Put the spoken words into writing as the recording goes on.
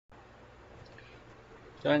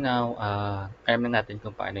So now, alam na natin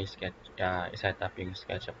kung paano i-set up yung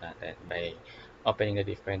SketchUp natin by opening the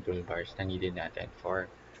different toolbars na needed natin for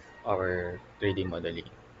our 3D modeling.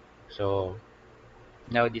 So,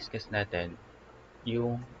 now discuss natin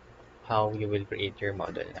yung how you will create your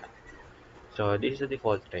model na. So, this is the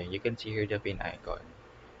default tray. You can see here the pin icon.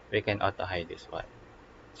 We can auto-hide this one.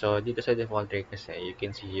 So, dito sa default tray kasi, you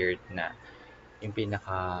can see here na yung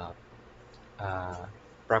pinaka ah,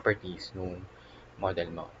 properties nung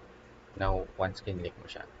model mo. Now, once kinlik mo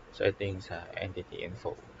siya. So, ito yung sa entity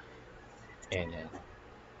info. Ayan yan.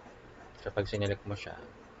 So, pag sinilek mo siya,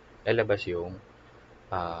 lalabas yung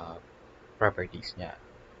ah, properties niya.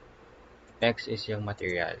 Next is yung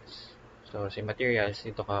materials. So, sa materials,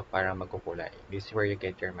 dito ka para magkukulay. This is where you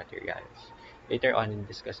get your materials. Later on,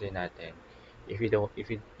 discuss din natin if you don't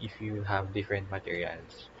if you have different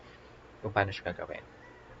materials, kung paano siya gagawin.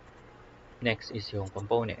 Next is yung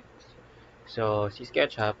components. So, si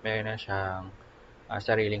SketchUp, meron na siyang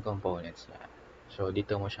sariling components niya. So,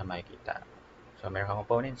 dito mo siya makikita. So, meron kang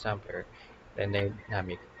component sampler, then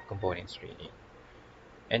dynamic components training.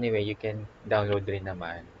 Anyway, you can download rin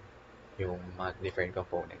naman yung mga different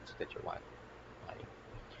components that you want. Okay.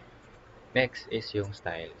 Next is yung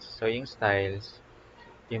styles. So, yung styles,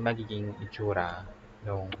 yung magiging itsura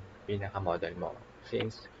nung pinaka-model mo.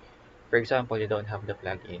 Since, for example, you don't have the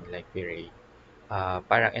plugin like V-Ray,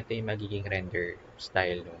 parang ito yung magiging render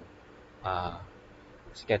style nung uh,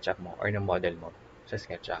 SketchUp mo or ng model mo sa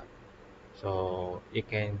SketchUp. So, you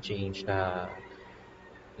can change the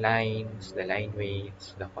lines, the line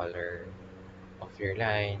weights, the color of your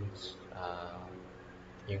lines,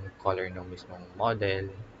 yung color ng mismong model.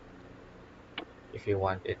 If you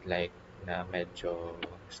want it like na medyo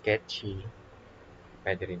sketchy,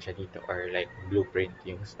 pwede rin siya dito. Or like blueprint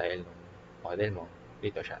yung style ng model mo,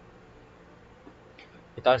 dito siya.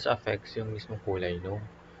 It also affects yung mismong kulay ng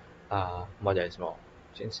models mo.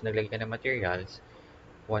 Since naglagay ka ng materials,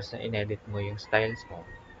 once na inedit mo yung styles mo,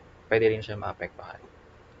 pwede rin siya maapektuhan.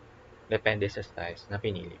 Depende sa styles na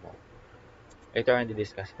pinili mo. Later on,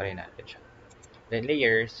 di-discuss pa rin natin siya. Then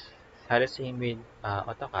layers, halos same with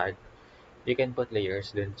AutoCAD, you can put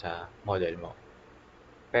layers dun sa model mo.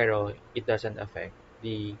 Pero it doesn't affect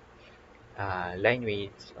the line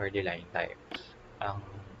weights or the line types. Ang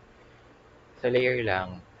sa layer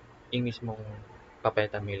lang, yung mismong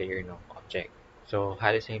papalitan mo yung layer ng object. So,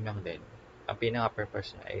 halos same lang din. Ang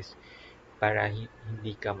pinaka-purpose niya is para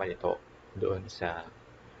hindi ka malito doon sa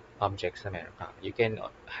objects na meron ka. You can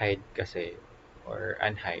hide kasi or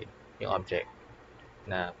unhide yung object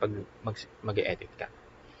na pag mag-edit ka.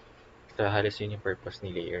 So, halos yun yung purpose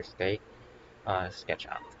ni layers kay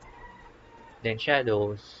SketchUp. Then,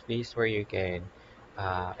 shadows, this is where you can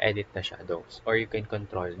edit the shadows or you can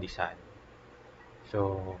control the sun.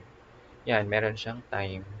 So, yan, meron siyang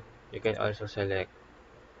time. You can also select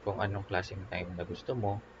kung anong klaseng time na gusto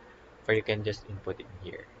mo or you can just input in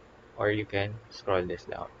here. Or you can scroll this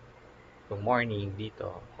down. Kung morning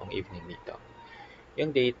dito, kung evening dito.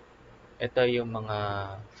 Yung date, ito yung mga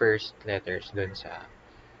first letters dun sa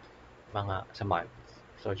sa month.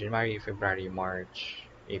 So, January, February, March,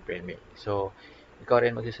 April, May. So, ikaw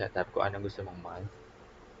rin mag-setup kung anong gusto mong month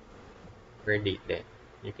per date din.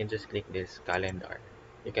 You can just click this calendar.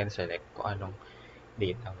 You can select kung anong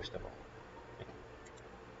date ang gusto mo.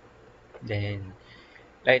 Then,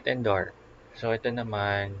 light and dark. So, ito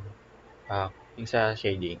naman, yung sa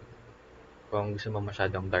shading. Kung gusto mo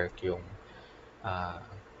masyadong dark yung uh,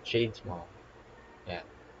 shades mo, yan,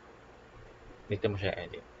 dito mo siya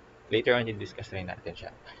edit. Later on, i-discuss rin natin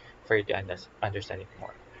siya for you to understand it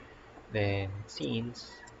more. Then,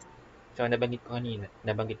 scenes. So, nabanggit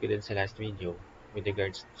ko din sa last video with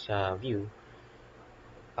regards sa view,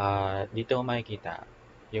 dito mo makikita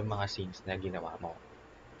yung mga scenes na ginawa mo.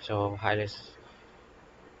 So, halos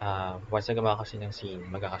once na gumawa kasi ng scene,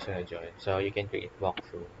 magkakasunod yun. So, you can create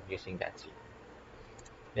walkthrough using that scene.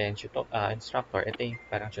 Then, instructor, ito yung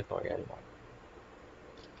parang tutorial mo.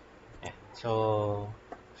 Yeah. So,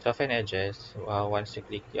 soften edges. Once you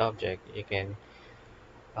click the object, you can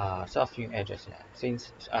soft yung edges niya.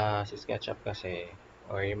 Since sa SketchUp kasi,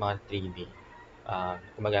 or yung mga 3D,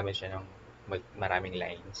 gumagamit siya ng maraming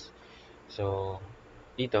lines. So,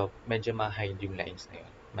 dito, medyo ma-hide yung lines na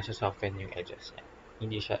yun. Mas-soften yung edges niya.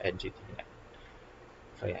 Hindi siya edgy tingnan.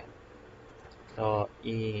 So, yan. So,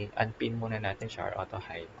 i-unpin muna natin siya or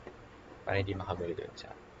auto-hide para hindi makagulo doon sa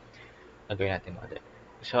gagawin natin model.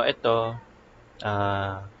 So, ito,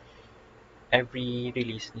 uh, every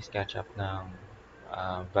release ni SketchUp ng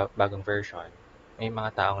bagong version, may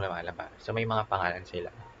mga taong lumalabas. So, may mga pangalan sila.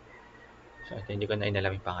 So, ito, hindi ko na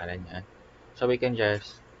inalam yung pangalan niya. So, we can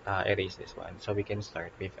just erase this one. So we can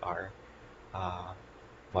start with our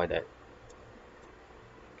model.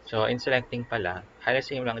 So in selecting pala, halos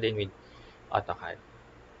same lang din with AutoCAD.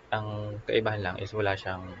 Ang kaibahan lang is wala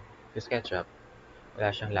siyang sa SketchUp, wala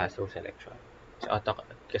siyang lasso selection. Sa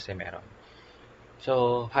AutoCAD kasi meron.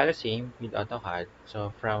 So halos same with AutoCAD.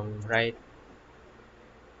 So from right,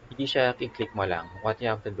 hindi siya i-click mo lang. What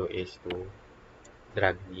you have to do is to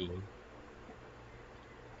drag the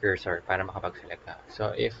cursor para makapag-select ka.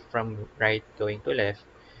 So if from right going to left,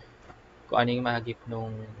 kung ano yung mahagip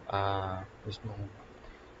nung mismong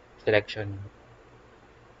selection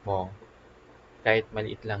mo, kahit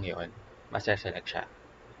maliit lang yon, masaselect siya.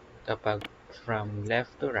 Kapag from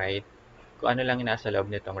left to right, kung ano lang yung nasa loob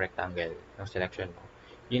nitong rectangle ng selection mo,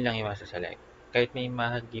 yun lang yung masaselect. Kahit may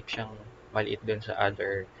mahagip siyang maliit dun sa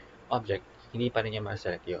other object, hindi pa rin niya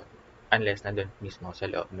masaselect yun. Unless nandun mismo sa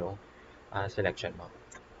loob ng selection mo.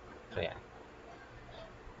 So, yan.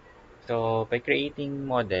 So, by creating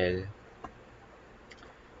model,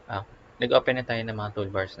 nag-open na tayo ng mga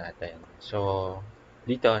toolbars natin. So,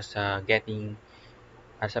 dito sa getting,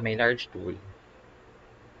 sa may large tool,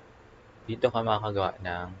 dito ka makakagawa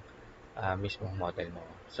ng mismong model mo.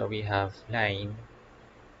 So, we have line,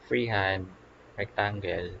 freehand,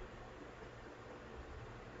 rectangle,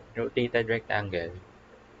 rotated rectangle,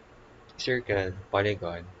 circle,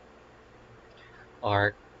 polygon,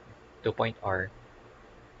 arc, 2-point arc,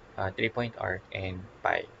 3-point arc, and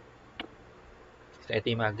pie. So,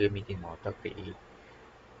 ito yung mga gamitin mo to create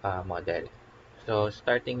model. So,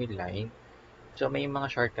 starting with line, so may mga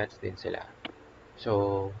shortcuts din sila.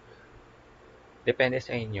 So, depende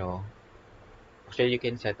sa inyo. Actually, you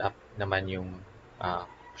can set up naman yung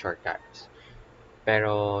shortcuts.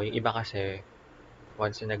 Pero, yung iba kasi,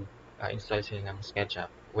 once na nag-install sila ng SketchUp,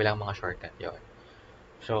 walang mga shortcut yon.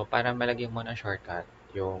 So, para malagyan mo ng shortcut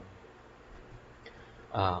yung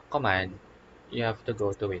command, you have to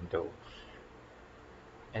go to Windows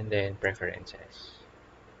and then Preferences.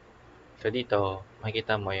 So, dito,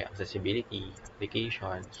 makikita mo yung accessibility,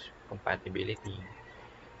 applications, compatibility,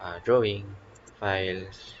 drawing,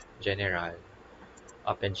 files, general,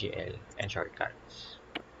 OpenGL, and shortcuts.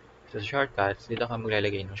 So, sa shortcuts, dito ka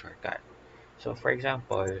maglalagay ng shortcut. So, for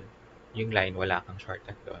example, yung line, wala kang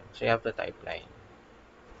shortcut doon. So, you have to type line.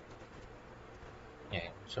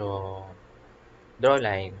 Yan. So, draw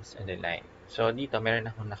lines and then line. So, dito, meron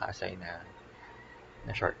akong naka-assign na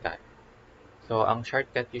shortcut. So, ang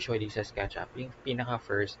shortcut usually sa SketchUp, yung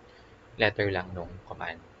pinaka-first letter lang nung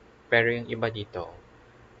command. Pero yung iba dito,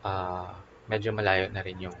 medyo malayo na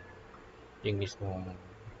rin yung mismong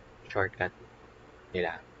shortcut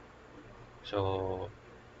nila. So,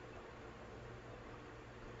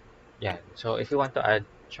 yan. So, if you want to add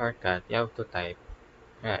shortcut, you have to type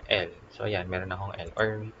L. So, yan. Meron akong L.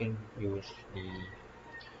 Or you can use the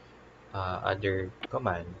other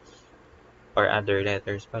commands or other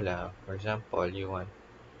letters pala. For example, you want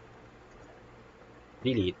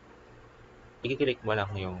delete. I-click mo lang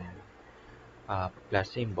yung plus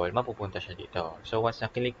symbol, mapupunta siya dito. So, once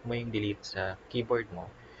na-click mo yung delete sa keyboard mo,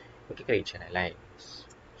 mag-create siya ng lines.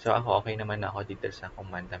 So, ako, okay naman ako dito sa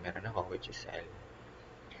command na meron ako, which is L.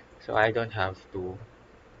 So, I don't have to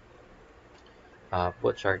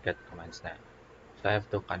put shortcut commands na. So, I have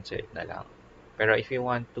to cancel it na lang. Pero if you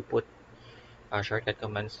want to put shortcut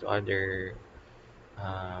commands to other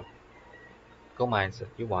commands that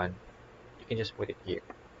you want, you can just put it here.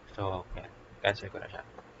 So, yan. Cancel ko na siya.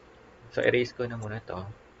 So, erase ko na muna to.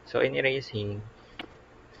 So, in erasing,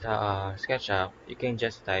 sa SketchUp, you can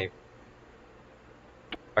just type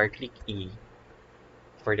or click E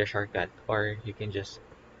for the shortcut, or you can just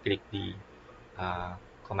click the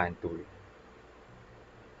command tool.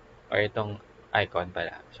 Or itong icon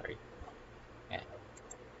pala, sorry. Yan.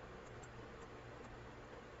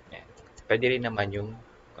 Yan. Pwede rin naman yung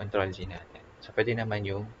Control Z natin. So, pwede naman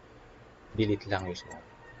yung delete lang mismo.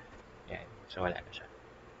 Yan. So, wala na siya.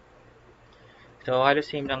 So, halos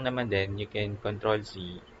same lang naman din. You can Control Z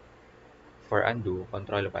for undo,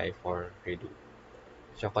 Control Y for redo.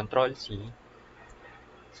 So, Control C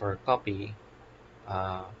for copy,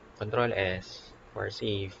 Control S for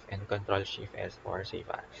save, and Control Shift S for save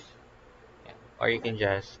as. Yan. Or you can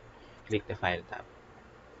just click the File tab.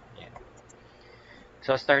 Yan.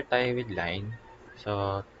 So, start tayo with line.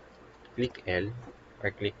 So, click L or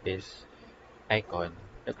click this icon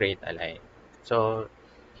to create a line. So,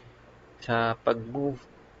 sa pag-move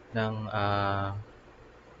ng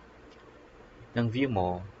view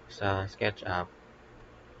mo sa SketchUp,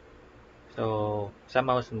 so, sa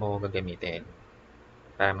mouse mo gagamitin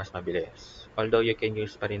para mas mabilis. Although, you can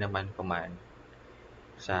use pa rin naman command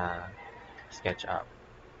sa SketchUp.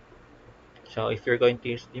 So, if you're going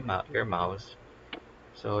to use your mouse,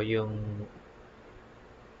 so yung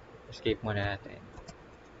escape muna natin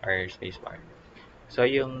or spacebar. So,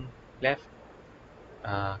 yung left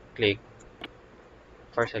click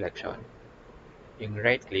for selection. Yung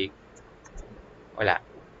right click, wala.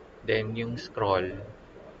 Then, yung scroll,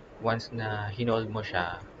 once na hinold mo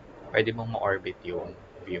siya, pwede mong ma-orbit yung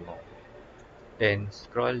view mo. Then,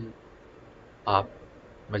 scroll up,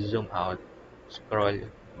 ma-zoom out. Scroll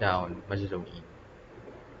down, ma-zoom in.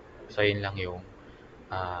 So, yun lang yung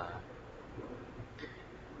uh,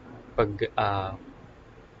 pag, uh,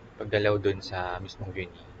 paggalaw dun sa mismong view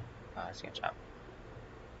ni SketchUp.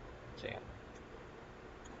 So, yan.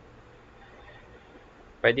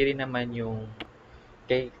 Pwede rin naman yung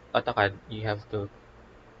kay AutoCAD, you have to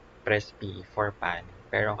press P for pan.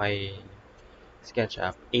 Pero kay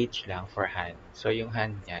SketchUp, H lang for hand. So, yung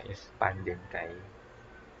hand niya is pan din kay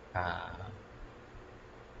uh,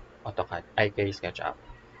 AutoCAD, ay kay SketchUp.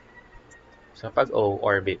 So, pag O,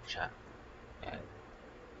 orbit siya. Yan.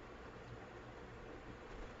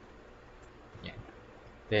 Yan.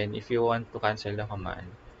 Then, if you want to cancel the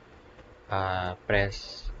command,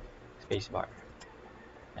 press spacebar.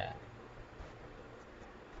 Yan.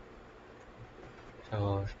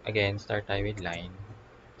 So, again, start tayo with line.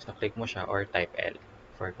 So, click mo siya or type L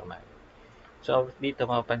for command. So, dito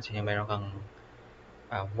mapapansin nyo, meron kang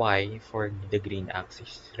Y for the green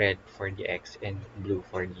axis, red for the X, and blue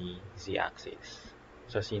for the Z axis.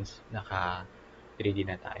 So, since naka 3D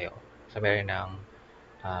na tayo, so meron ng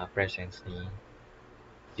presence ni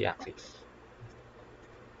Z axis.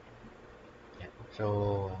 Yan. So,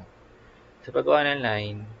 sa paggawa ng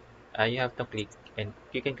line, you have to click, and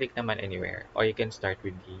you can click naman anywhere, or you can start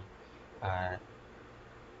with the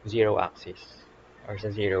zero axis or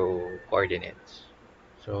sa zero coordinates.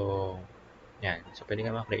 So, yan. So, pwede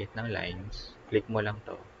ka mag-create ng lines. Click mo lang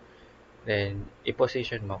to. Then,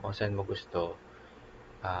 i-position mo kung saan mo gusto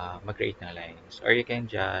mag-create ng lines. Or you can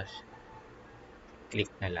just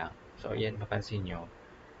click na lang. So, yan, mapansin nyo,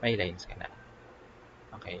 may lines ka na.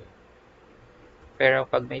 Okay. Pero,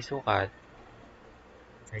 pag may sukat,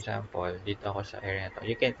 for example, dito ako sa area na to,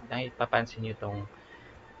 you can, papansin nyo itong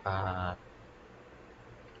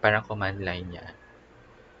parang command line niya.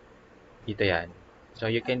 Dito yan. So,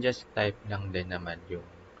 you can just type lang din naman yung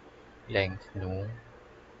length nung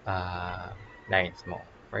lines mo.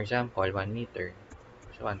 For example, 1 meter.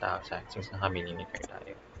 So, 1,000 since naka-millimeter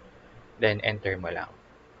tayo. Then, enter mo lang.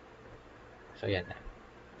 So, yan na.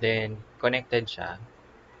 Then, connected siya.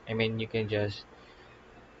 I mean, you can just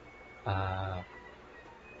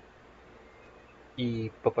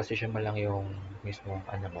i-position mo lang yung mismong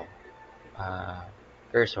mo,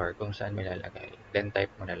 cursor kung saan mo ilalagay. Then,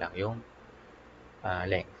 type mo na lang yung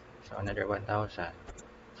length. So, another 1,000.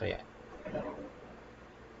 So, yan.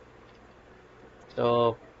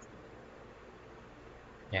 So,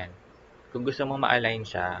 yan. Kung gusto mo ma-align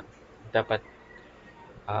siya, dapat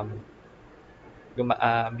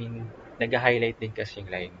nag-highlight din kasi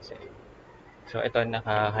yung lines eh. So, ito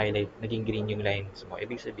naka-highlight, naging green yung lines mo.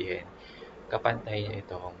 Ibig sabihin, kapantay niya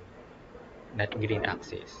itong not green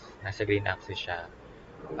axis. Nasa green axis siya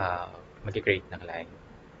mag-create ng line.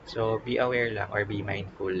 So, be aware lang or be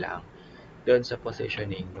mindful lang doon sa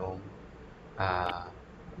positioning ng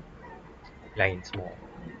lines mo.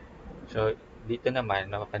 So, dito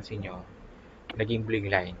naman, mapapansin nyo, naging blue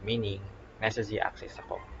line, meaning nasa Z-axis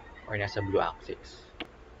ako or nasa blue axis.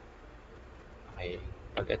 Okay.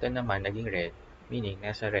 Pag ito naman, naging red, meaning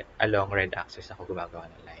nasa along red axis ako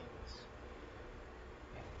gumagawa ng lines.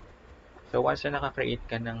 Okay. So, once na naka-create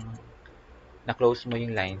ka ng na-close mo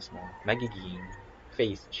yung lines mo, magiging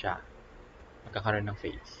face siya. Magkakaroon ng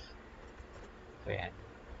face. So, yan.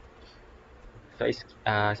 So,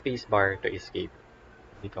 space bar to escape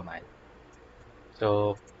the command.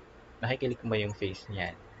 So, nakiklik mo yung face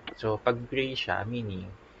niyan. So, pag gray siya, meaning,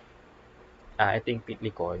 ito yung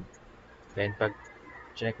likod. Then, pag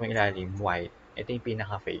check mo ilalim, white, ito yung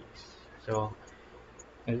pinaka-face. So,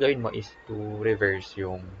 ang gawin mo is to reverse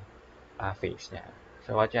yung face niya.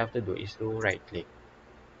 So, what you have to do is to right-click.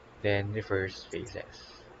 Then, reverse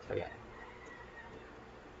faces. So, yan.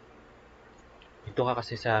 Ito ka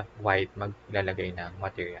kasi sa white maglalagay ng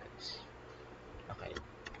materials. Okay.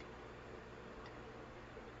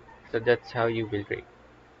 So, that's how you will create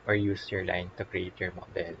or use your line to create your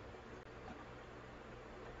model.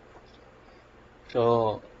 So,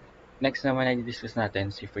 next naman na i-discuss natin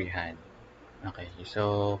si freehand. Okay.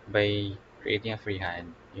 So, by creating a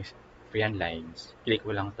freehand, use freehand lines, click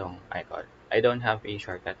mo lang tong icon. I don't have a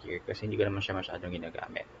shortcut here kasi hindi ko naman siya masyadong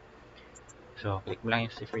ginagamit. So, click mo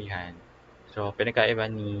lang yung si freehand. So,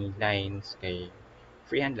 pinagkaiba ni lines kay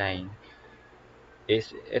freehand line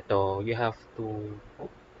is ito, you have to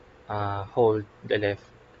hold the left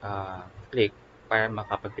click para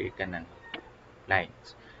makapag-create ka ng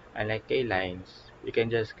lines. Unlike kay lines, you can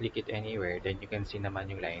just click it anywhere, then you can see naman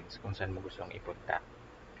yung lines kung saan mo gustong ipunta.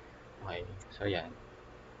 Okay, so yan.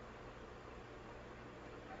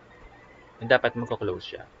 And dapat magko-close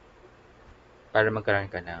siya para magkaroon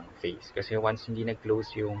ka ng face. Kasi once hindi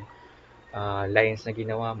nag-close yung lines na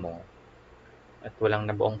ginawa mo at walang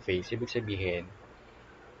nabuong face, ibig sabihin,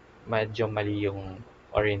 medyo mali yung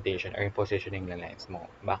orientation or yung positioning ng lines mo.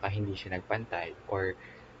 Baka hindi siya nagpantay or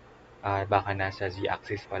baka nasa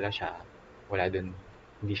z-axis pala siya, wala dun,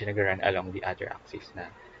 hindi siya nag-run along the other axis na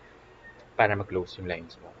para mag-close yung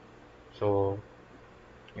lines mo. So,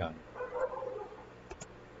 yun.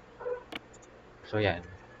 So, yan.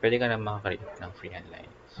 Pwede ka na makakreate ng freehand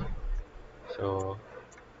lines. So,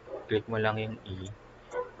 click mo lang yung E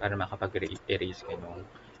para makapag-erase ka ng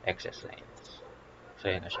excess lines.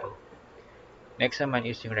 So, yan na siya. Next naman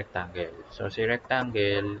is yung rectangle. So, si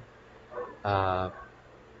rectangle,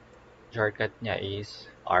 shortcut niya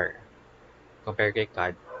is R. Compare kay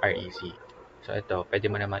CAD, REC. So, ito,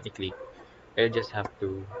 pwede mo naman i-click. You just have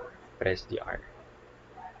to press the R.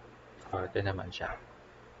 So, ito naman siya.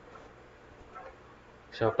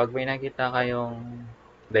 So, pag may nakita kayong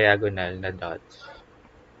diagonal na dots,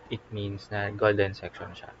 it means na golden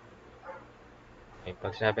section siya. Okay,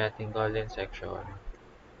 pag sinabi natin golden section,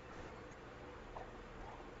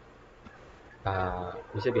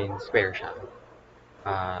 ibig sabihin, square siya.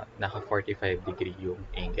 Naka 45 degree yung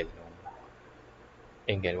angle nung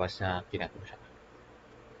angle once na kinat mo siya.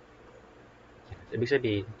 Ibig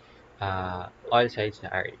sabihin, all sides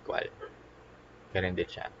na are equal. Ganun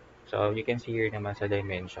din siya. So, you can see here naman sa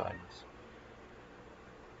dimensions,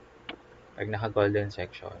 pag naka-golden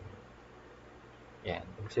section, yan,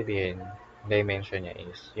 ibig sabihin, dimension niya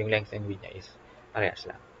is, yung length and width niya is parehas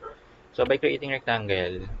lang. So, by creating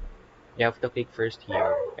rectangle, you have to click first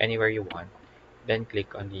here, anywhere you want, then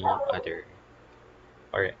click on the other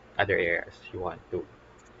areas you want to.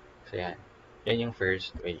 So, yan. Yan yung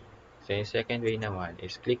first way. So, yung second way naman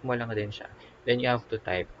is click mo lang din siya. Then, you have to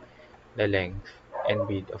type the length and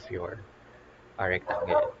width of your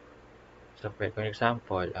rectangle. So, for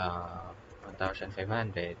example, 1,500.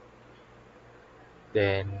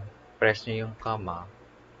 Then, press nyo yung comma.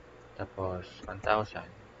 Tapos, 1,000.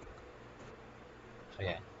 So,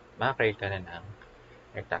 yan. Makakreate ka na ng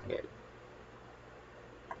rectangle.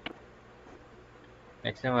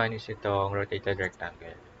 Next naman is itong rotated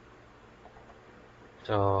rectangle.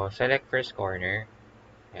 So, select first corner.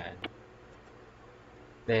 Yan.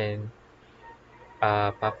 Then,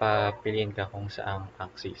 papapiliin ka kung saang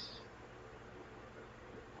axis.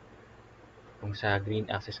 Kung sa green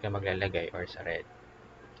axis ka maglalagay or sa red.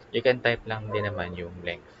 You can type lang din naman yung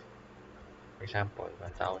length. For example,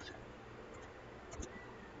 1,000.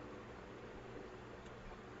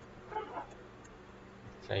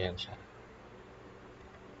 So, yan siya.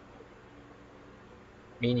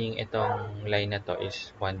 Meaning, itong line na to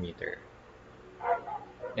is 1 meter.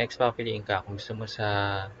 Next, papiliin ka kung gusto mo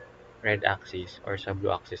sa red axis or sa blue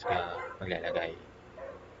axis ka maglalagay.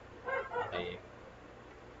 Okay.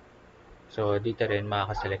 So, dito rin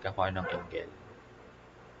makakaselect ka kung anong angle.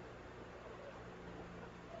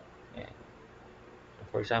 Ayan.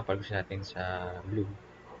 For example, gusto natin sa blue.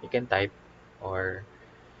 You can type or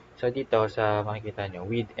so dito sa makikita nyo,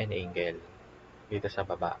 width and angle. Dito sa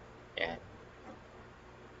baba. Ayan.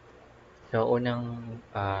 So, unang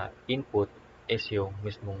input is yung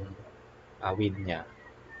mismong width niya.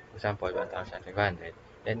 For example, 1,500.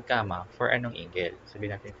 Then, comma, for anong angle?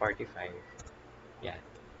 Sabihin natin 45. Yan.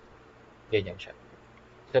 Ganyan siya.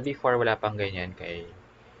 So, before, wala pang ganyan kay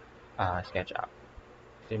SketchUp.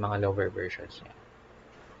 So, yung mga lower versions niya.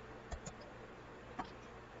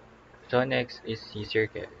 So, next is si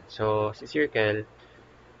circle. So, si circle,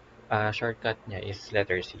 shortcut niya is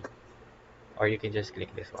letter C. Or you can just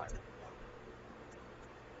click this one.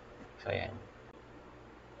 So, ayan.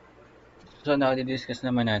 So, now, di-discuss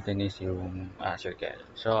naman natin is yung circle.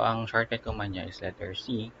 So, ang shortcut command niya is letter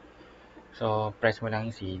C. So, press mo lang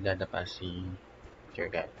yung C, lalapas si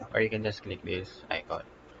circle. Or you can just click this icon.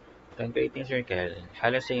 So, in creating circle,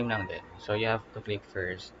 halos same lang din. So, you have to click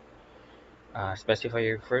first, specify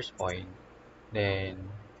your first point, then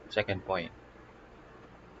second point.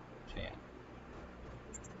 So, yan.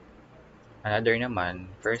 Another naman,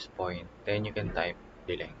 first point, then you can type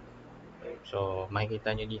the length. So,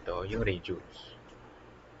 makikita nyo dito yung radius.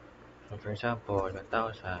 So, for example, 1,000.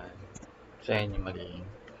 So, yan yung magiging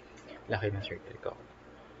laki ng circle ko.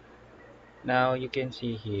 Now, you can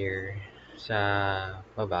see here sa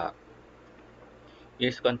baba,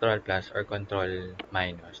 is control plus or control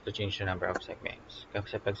minus to change the number of segments.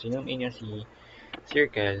 Kasi pag sinum in yung si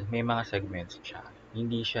circle, may mga segments siya.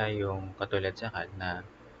 Hindi siya yung katulad sa CAD na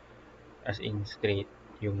as in straight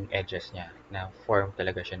yung edges niya na form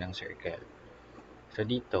talaga siya ng circle. So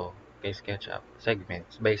dito, kay SketchUp,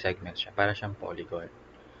 segments, by segments siya, para siyang polygon.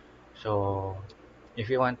 So, if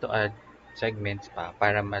you want to add segments pa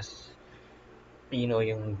para mas pino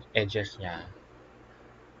yung edges niya,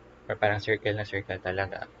 or parang circle na circle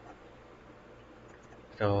talaga.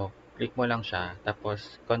 So, click mo lang siya,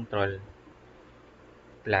 tapos control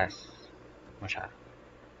plus mo siya.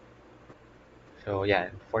 So,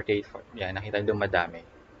 yan, 48, yan, nakita dumadami.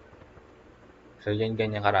 So, yan,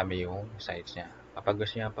 ganyan karami yung sides niya. Kapag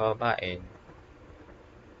gusto niya pababain,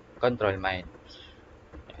 control minus.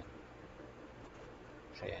 Yan.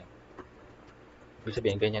 So, yan. Ibig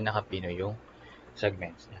sabihin, ganyan nakapino yung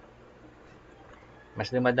segments niya.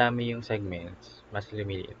 Mas dumadami yung segments, mas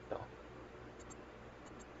lumiliit to.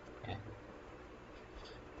 Yan.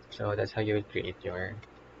 So, that's how you will create your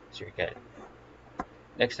circle.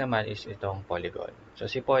 Next naman is itong polygon. So,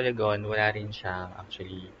 si polygon, wala rin siyang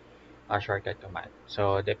actually shortcut command.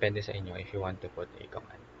 So, depende sa inyo if you want to put a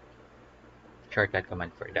command. Shortcut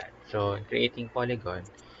command for that. So, creating polygon,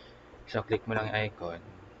 so click mo lang yung icon,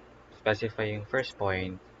 specify yung first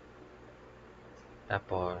point,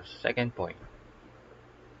 tapos second point.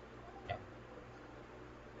 Yan.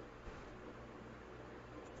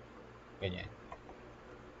 Ganyan.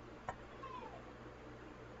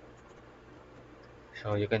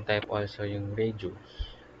 So, you can type also yung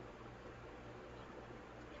radius.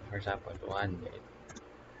 For example, 200.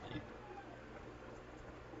 Yan.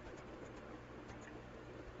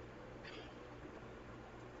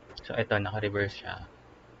 So, ito, naka-reverse siya.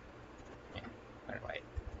 Yan. Alright.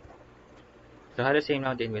 So, halos same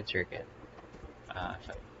lang din with circle.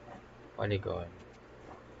 Sorry. Polygon.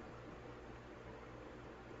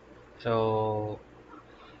 So,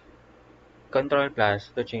 control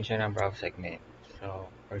plus to change the number of segments.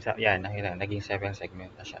 So, for example, yan, nakita, naging 7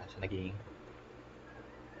 segment na siya. So, naging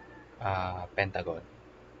pentagon.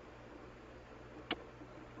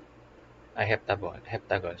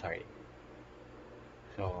 Heptagon, sorry.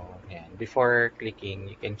 So, yan. Before clicking,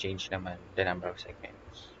 you can change naman the number of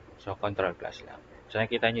segments. So, control plus lang. So,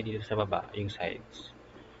 nakita nyo dito sa baba, yung sides.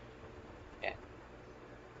 Yan.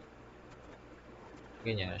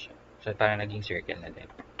 Ganyan na siya. So, parang naging circle na din.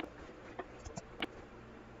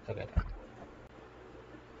 So, ganun.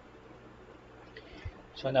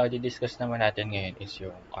 So, now, di-discuss naman natin ngayon is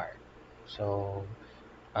yung arc. So,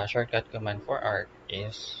 shortcut command for arc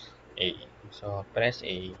is A. So, press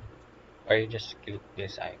A, or you just click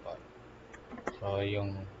this icon. So,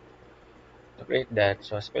 to create that,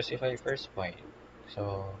 so specify first point.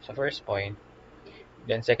 So, sa first point,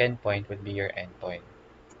 then second point would be your end point.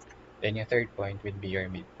 Then yung third point would be your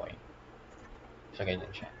midpoint. So,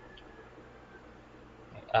 ganyan siya.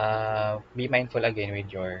 Be mindful again with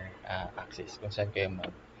your axis kung saan kayo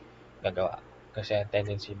gagawa. Kasi ang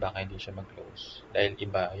tendency baka hindi siya mag-close dahil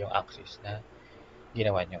iba yung axis na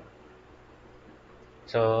ginawa nyo.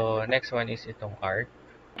 So, next one is itong arc.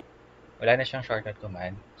 Wala na siyang shortcut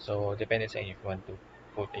command. So, depende sa inyo if you want to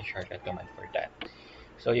put a shortcut command for that.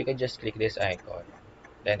 So, you can just click this icon.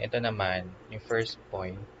 Then, ito naman, yung first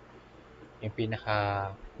point, yung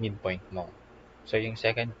pinaka midpoint mo. So, yung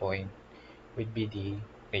second point would be the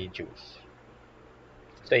radius.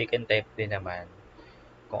 So, you can type din naman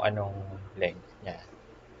kung anong length niya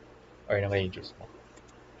or ng radius mo.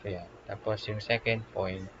 So, yan. Tapos, yung second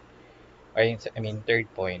point, or yung, third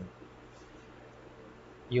point,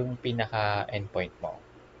 yung pinaka endpoint mo.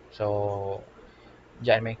 So,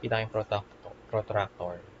 dyan may kita yung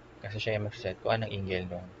protractor kasi siya yung mag-set kung anong angle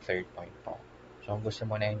ng third point mo. So, kung gusto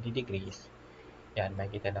mo na yung degrees, yan,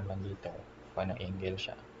 makikita naman dito kung anong angle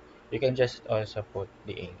siya. You can just also put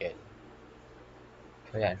the angle.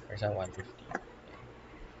 So, yan, for example, 150.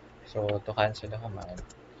 So, to cancel the command,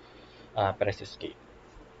 press escape.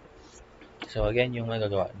 So, again, yung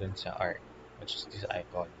magagawa dun sa arc, which is this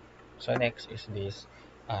icon. So, next is this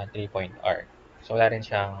 3-point arc. So, wala rin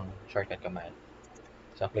siyang shortcut command.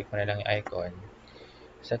 So, click mo na lang yung icon.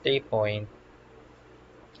 Sa 3-point,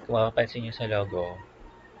 kung mapapansin nyo sa logo,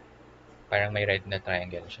 parang may red na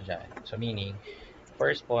triangle siya dyan. So, meaning,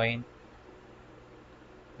 first point,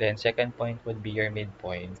 then second point would be your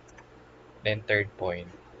midpoint, then third point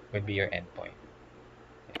would be your end point.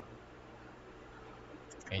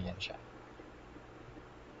 Ganyan siya.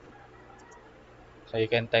 So, you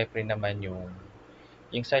can type rin naman yung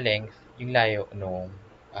sa length, yung layo nung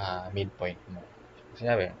midpoint mo.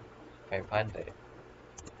 Sinabi, 500.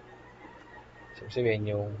 So, sabihin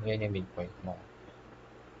yan yung midpoint mo.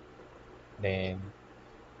 Then,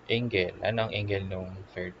 angle. Ano ang angle nung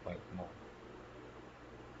third point mo?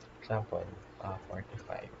 Example,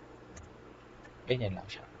 45. Ganyan lang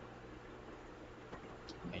siya.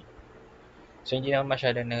 Okay. So, hindi naman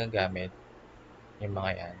masyadong nagagamit yung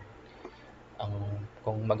mga yan.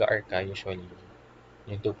 Kung mag-arc ka, usually,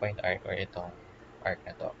 yung 2-point arc or itong arc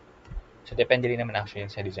na to. So, depende rin naman actually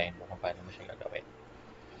sa design mo kung paano mo siya gagawin.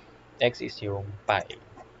 X is yung pi.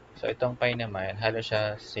 So, itong pi naman, halos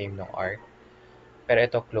siya same nung arc. Pero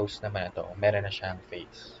ito close naman na to. Meron na siyang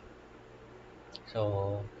face.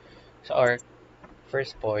 So, sa arc,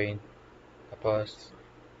 first point, tapos,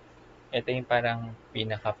 ito yung parang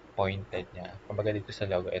pinaka-pointed niya. Kumbaga dito sa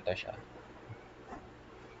logo, ito siya.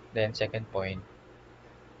 Then, second point,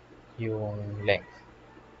 yung length.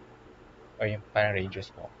 Or yung parang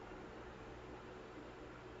radius mo.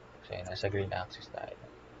 So, yan, nasa green axis tayo.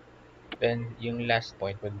 Then, yung last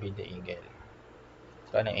point would be the angle.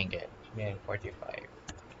 So, anong angle? So, yan, 45.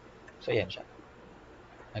 So, yan siya.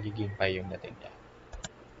 Nagiging pi yung dating niya.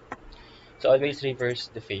 So, always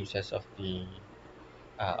reverse the faces of the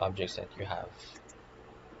objects that you have.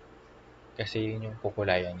 Kasi yun yung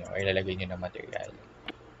kukulayan nyo or ilalagay nyo ng material.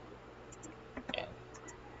 Yan.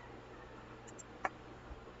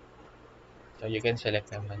 So, you can select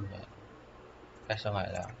naman yan. Kaso nga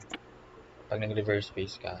lang, pag nag-reverse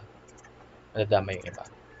face ka, madadama yung iba.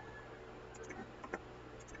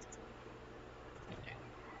 Yan.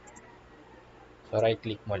 So,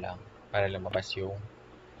 right-click mo lang para lumabas yung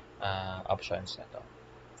options na to.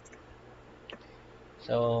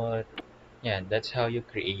 So, yeah, that's how you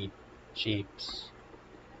create shapes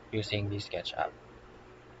using the SketchUp.